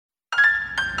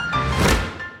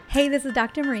Hey, this is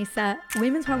Dr. Marisa,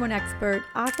 women's hormone expert,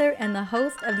 author, and the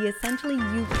host of the Essentially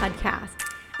You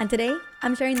podcast. And today,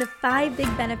 I'm sharing the 5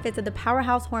 big benefits of the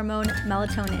Powerhouse hormone,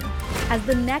 melatonin, as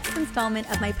the next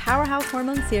installment of my Powerhouse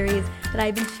hormone series that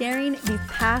I've been sharing these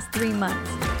past 3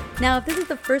 months. Now, if this is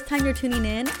the first time you're tuning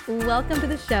in, welcome to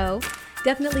the show.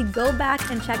 Definitely go back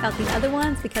and check out the other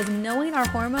ones because knowing our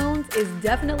hormones is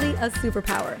definitely a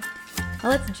superpower. Now,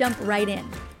 let's jump right in.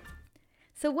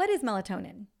 So what is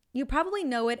melatonin? You probably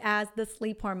know it as the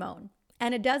sleep hormone,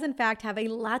 and it does in fact have a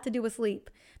lot to do with sleep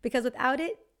because without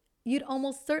it, you'd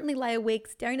almost certainly lie awake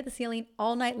staring at the ceiling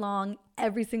all night long,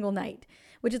 every single night,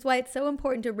 which is why it's so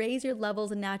important to raise your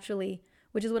levels naturally,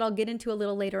 which is what I'll get into a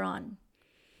little later on.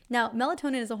 Now,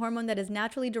 melatonin is a hormone that is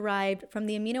naturally derived from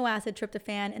the amino acid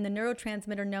tryptophan and the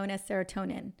neurotransmitter known as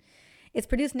serotonin. It's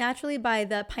produced naturally by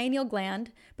the pineal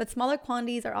gland, but smaller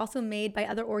quantities are also made by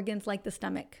other organs like the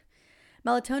stomach.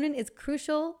 Melatonin is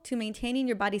crucial to maintaining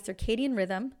your body's circadian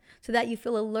rhythm so that you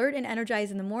feel alert and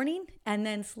energized in the morning and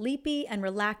then sleepy and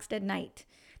relaxed at night.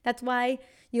 That's why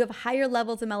you have higher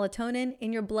levels of melatonin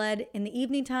in your blood in the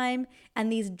evening time,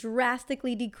 and these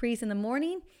drastically decrease in the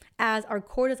morning as our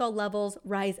cortisol levels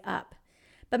rise up.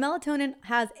 But melatonin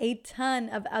has a ton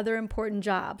of other important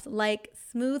jobs like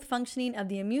smooth functioning of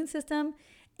the immune system,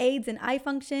 aids in eye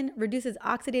function, reduces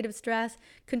oxidative stress,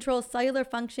 controls cellular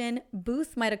function,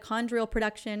 boosts mitochondrial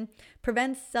production,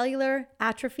 prevents cellular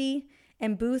atrophy,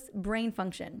 and boosts brain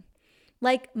function.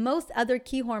 Like most other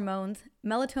key hormones,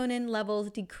 melatonin levels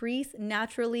decrease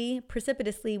naturally,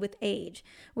 precipitously with age,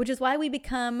 which is why we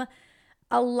become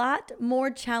a lot more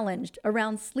challenged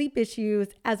around sleep issues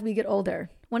as we get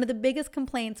older. One of the biggest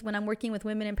complaints when I'm working with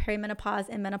women in perimenopause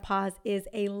and menopause is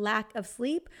a lack of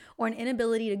sleep or an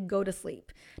inability to go to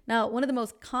sleep. Now, one of the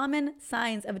most common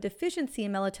signs of a deficiency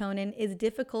in melatonin is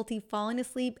difficulty falling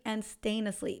asleep and staying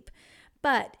asleep.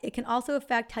 But it can also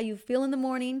affect how you feel in the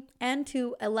morning and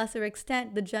to a lesser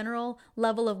extent, the general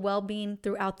level of well-being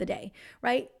throughout the day,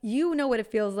 right? You know what it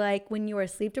feels like when you are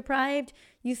sleep deprived.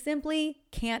 You simply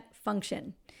can't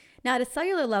function. Now, at a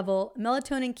cellular level,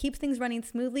 melatonin keeps things running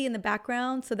smoothly in the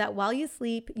background so that while you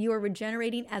sleep, you are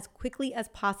regenerating as quickly as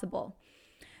possible.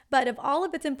 But of all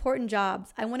of its important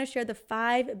jobs, I want to share the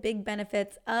 5 big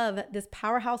benefits of this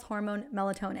powerhouse hormone,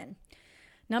 melatonin.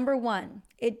 Number 1,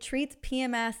 it treats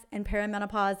PMS and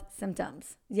perimenopause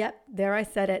symptoms. Yep, there I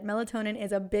said it. Melatonin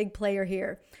is a big player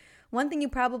here. One thing you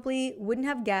probably wouldn't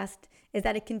have guessed is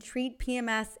that it can treat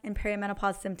PMS and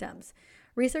perimenopause symptoms.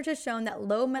 Research has shown that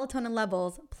low melatonin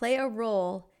levels play a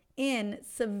role in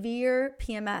severe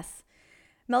PMS.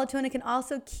 Melatonin can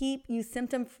also keep you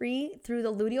symptom-free through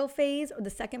the luteal phase or the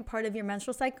second part of your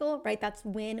menstrual cycle, right? That's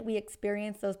when we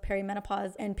experience those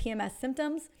perimenopause and PMS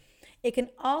symptoms. It can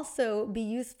also be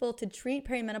useful to treat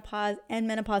perimenopause and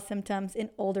menopause symptoms in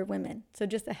older women. So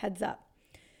just a heads up.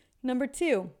 Number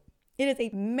 2, it is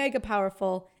a mega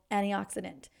powerful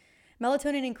antioxidant.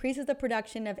 Melatonin increases the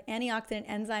production of antioxidant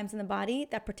enzymes in the body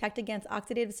that protect against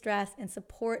oxidative stress and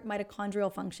support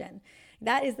mitochondrial function.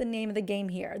 That is the name of the game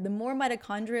here. The more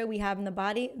mitochondria we have in the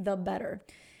body, the better.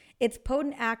 Its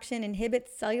potent action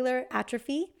inhibits cellular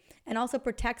atrophy and also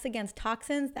protects against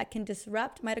toxins that can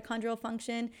disrupt mitochondrial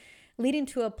function, leading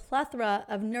to a plethora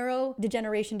of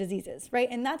neurodegeneration diseases, right?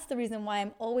 And that's the reason why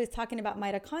I'm always talking about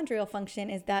mitochondrial function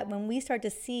is that when we start to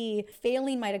see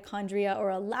failing mitochondria or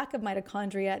a lack of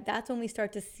mitochondria, that's when we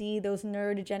start to see those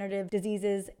neurodegenerative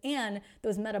diseases and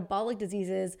those metabolic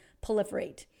diseases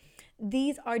proliferate.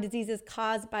 These are diseases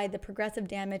caused by the progressive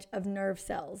damage of nerve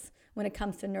cells when it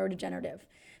comes to neurodegenerative.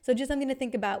 So just something to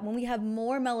think about. When we have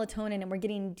more melatonin and we're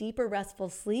getting deeper restful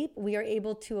sleep, we are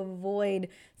able to avoid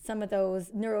some of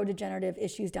those neurodegenerative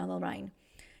issues down the line.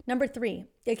 Number 3,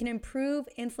 it can improve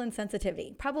insulin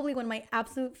sensitivity. Probably one of my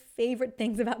absolute favorite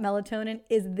things about melatonin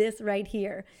is this right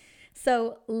here.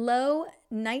 So low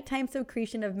nighttime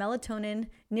secretion of melatonin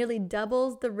nearly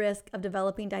doubles the risk of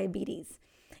developing diabetes.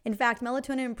 In fact,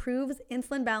 melatonin improves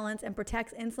insulin balance and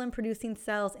protects insulin-producing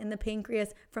cells in the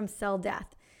pancreas from cell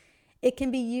death. It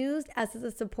can be used as a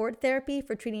support therapy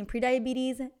for treating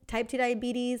prediabetes, type 2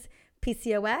 diabetes,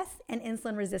 PCOS, and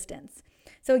insulin resistance.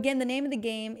 So again, the name of the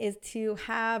game is to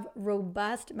have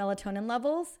robust melatonin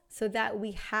levels so that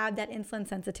we have that insulin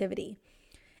sensitivity.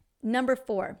 Number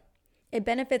 4, it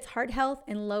benefits heart health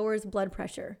and lowers blood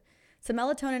pressure. So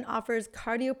melatonin offers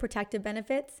cardioprotective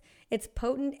benefits. Its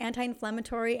potent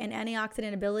anti-inflammatory and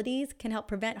antioxidant abilities can help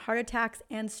prevent heart attacks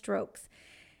and strokes.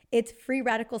 Its free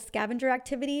radical scavenger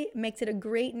activity makes it a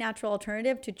great natural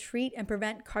alternative to treat and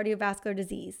prevent cardiovascular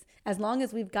disease, as long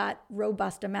as we've got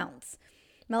robust amounts.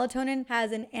 Melatonin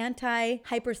has an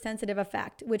anti-hypersensitive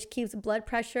effect, which keeps blood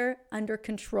pressure under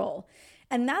control.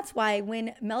 And that's why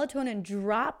when melatonin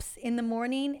drops in the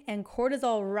morning and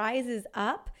cortisol rises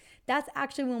up, that's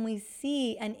actually when we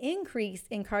see an increase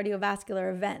in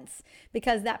cardiovascular events,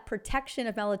 because that protection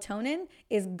of melatonin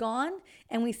is gone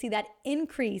and we see that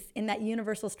increase in that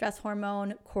universal stress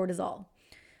hormone, cortisol.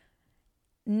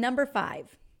 Number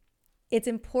 5, it's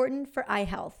important for eye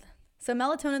health. So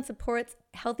melatonin supports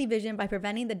healthy vision by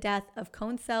preventing the death of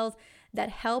cone cells that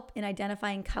help in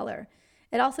identifying color.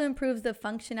 It also improves the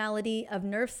functionality of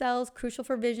nerve cells, crucial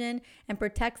for vision, and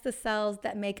protects the cells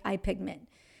that make eye pigment.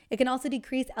 It can also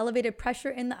decrease elevated pressure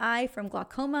in the eye from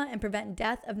glaucoma and prevent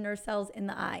death of nerve cells in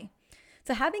the eye.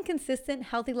 So having consistent,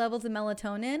 healthy levels of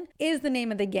melatonin is the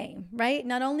name of the game, right?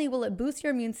 Not only will it boost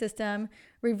your immune system,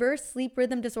 reverse sleep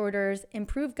rhythm disorders,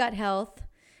 improve gut health,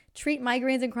 treat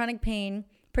migraines and chronic pain,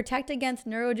 protect against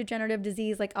neurodegenerative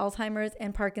disease like Alzheimer's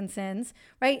and Parkinson's,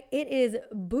 right? It is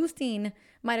boosting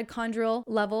mitochondrial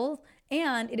levels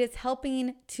and it is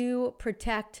helping to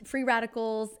protect free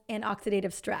radicals and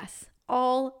oxidative stress.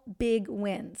 All big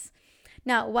wins.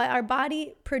 Now, while our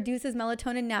body produces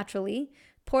melatonin naturally,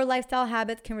 poor lifestyle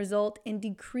habits can result in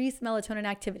decreased melatonin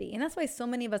activity. And that's why so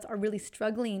many of us are really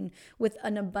struggling with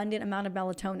an abundant amount of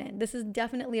melatonin. This is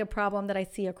definitely a problem that I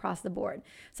see across the board.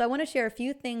 So I want to share a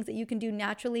few things that you can do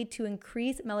naturally to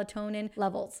increase melatonin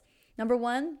levels. Number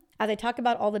 1, as I talk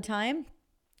about all the time,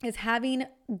 is having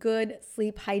good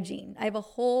sleep hygiene. I have a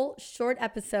whole short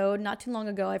episode not too long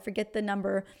ago, I forget the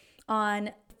number,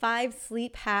 on 5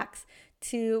 sleep hacks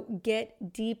to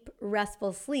get deep,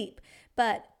 restful sleep.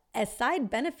 But a side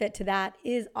benefit to that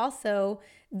is also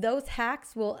those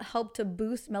hacks will help to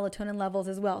boost melatonin levels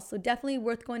as well. So definitely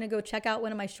worth going to go check out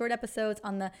one of my short episodes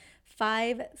on the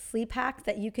 5 sleep hacks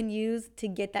that you can use to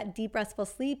get that deep, restful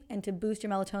sleep and to boost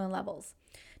your melatonin levels.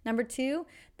 Number 2,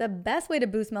 the best way to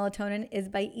boost melatonin is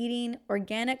by eating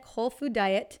organic whole food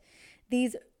diet.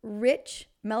 These rich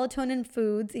melatonin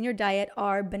foods in your diet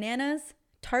are bananas,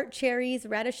 tart cherries,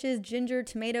 radishes, ginger,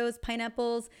 tomatoes,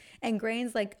 pineapples, and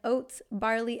grains like oats,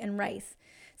 barley, and rice.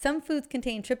 Some foods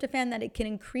contain tryptophan that it can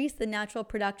increase the natural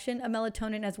production of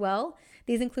melatonin as well.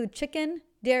 These include chicken,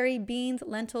 dairy, beans,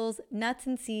 lentils, nuts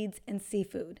and seeds, and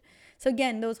seafood. So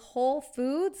again, those whole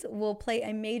foods will play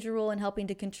a major role in helping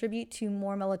to contribute to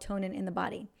more melatonin in the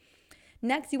body.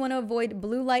 Next, you want to avoid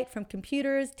blue light from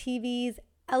computers, TVs,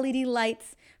 LED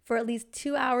lights for at least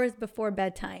 2 hours before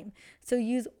bedtime. So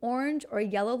use orange or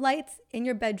yellow lights in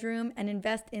your bedroom and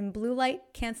invest in blue light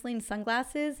canceling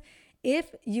sunglasses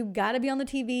if you gotta be on the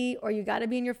TV or you gotta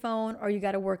be in your phone or you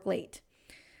gotta work late.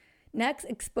 Next,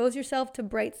 expose yourself to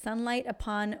bright sunlight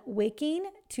upon waking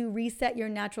to reset your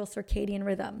natural circadian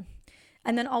rhythm.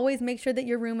 And then always make sure that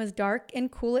your room is dark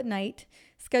and cool at night.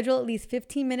 Schedule at least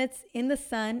 15 minutes in the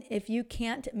sun if you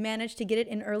can't manage to get it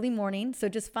in early morning. So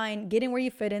just get in where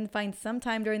you fit in, find some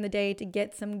time during the day to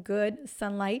get some good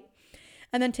sunlight.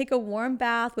 And then take a warm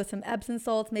bath with some Epsom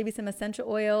salts, maybe some essential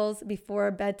oils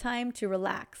before bedtime to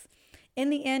relax.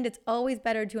 In the end, it's always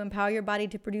better to empower your body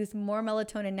to produce more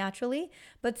melatonin naturally.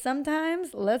 But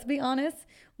sometimes, let's be honest,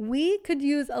 we could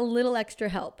use a little extra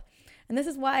help. And this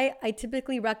is why I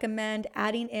typically recommend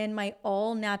adding in my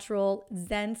all-natural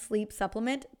Zen Sleep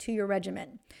supplement to your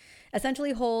regimen.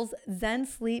 Essentially Whole's Zen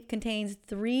Sleep contains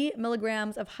 3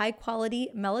 milligrams of high-quality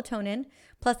melatonin,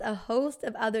 plus a host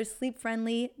of other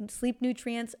sleep-friendly sleep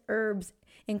nutrients, herbs,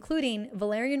 including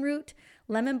valerian root,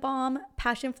 lemon balm,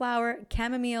 passion flower,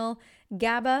 chamomile,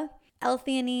 GABA,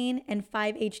 L-theanine, and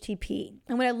 5-HTP.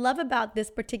 And what I love about this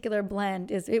particular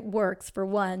blend is it works, for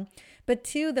one, but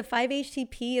 2, the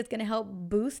 5-HTP is going to help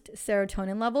boost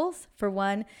serotonin levels, for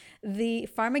one. The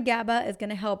pharma-GABA is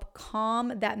going to help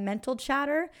calm that mental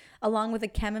chatter, along with the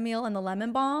chamomile and the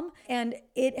lemon balm, and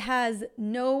it has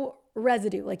no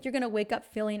residue. Like, you're going to wake up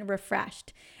feeling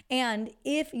refreshed. And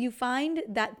if you find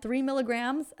that 3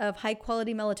 milligrams of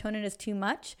high-quality melatonin is too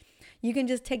much, you can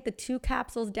just take the 2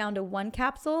 capsules down to 1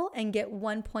 capsule and get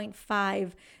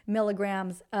 1.5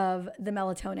 milligrams of the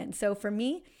melatonin. So for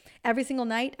me, every single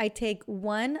night, I take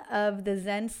 1 of the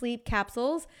Zen Sleep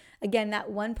capsules. Again, that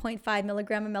 1.5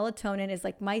 milligram of melatonin is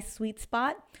like my sweet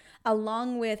spot,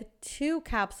 along with 2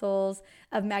 capsules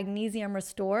of Magnesium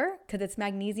Restore, because it's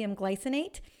magnesium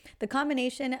glycinate. The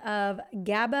combination of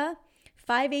GABA,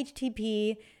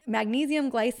 5-HTP,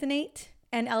 magnesium glycinate,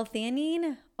 and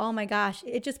L-theanine, oh my gosh,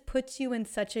 it just puts you in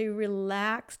such a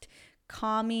relaxed,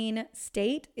 calming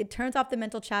state. It turns off the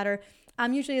mental chatter.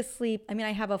 I'm usually asleep. I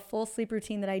have a full sleep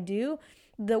routine that I do.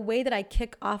 The way that I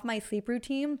kick off my sleep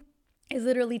routine is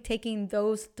literally taking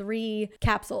those 3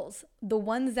 capsules. the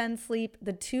 1 Zen Sleep,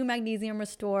 the 2 Magnesium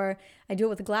Restore. I do it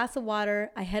with a glass of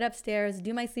water. I head upstairs,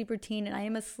 do my sleep routine, and I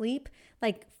am asleep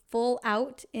like full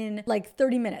out in like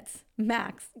 30 minutes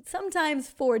max, sometimes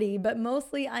 40, but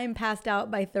mostly I'm passed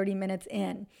out by 30 minutes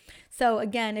in. So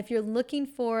again, if you're looking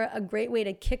for a great way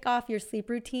to kick off your sleep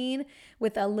routine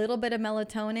with a little bit of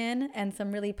melatonin and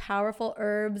some really powerful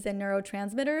herbs and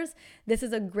neurotransmitters, this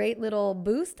is a great little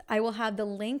boost. I will have the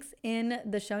links in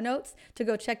the show notes to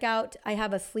go check out. I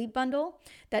have a sleep bundle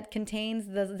that contains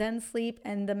the Zen Sleep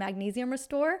and the Magnesium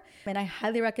Restore, and I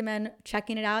highly recommend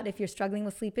checking it out if you're struggling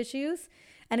with sleep issues.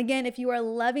 And again, if you are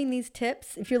loving these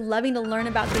tips, if you're loving to learn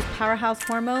about these powerhouse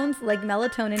hormones like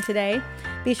melatonin today,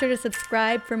 be sure to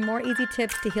subscribe for more easy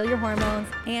tips to heal your hormones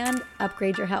and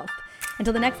upgrade your health.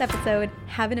 Until the next episode,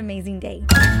 have an amazing day.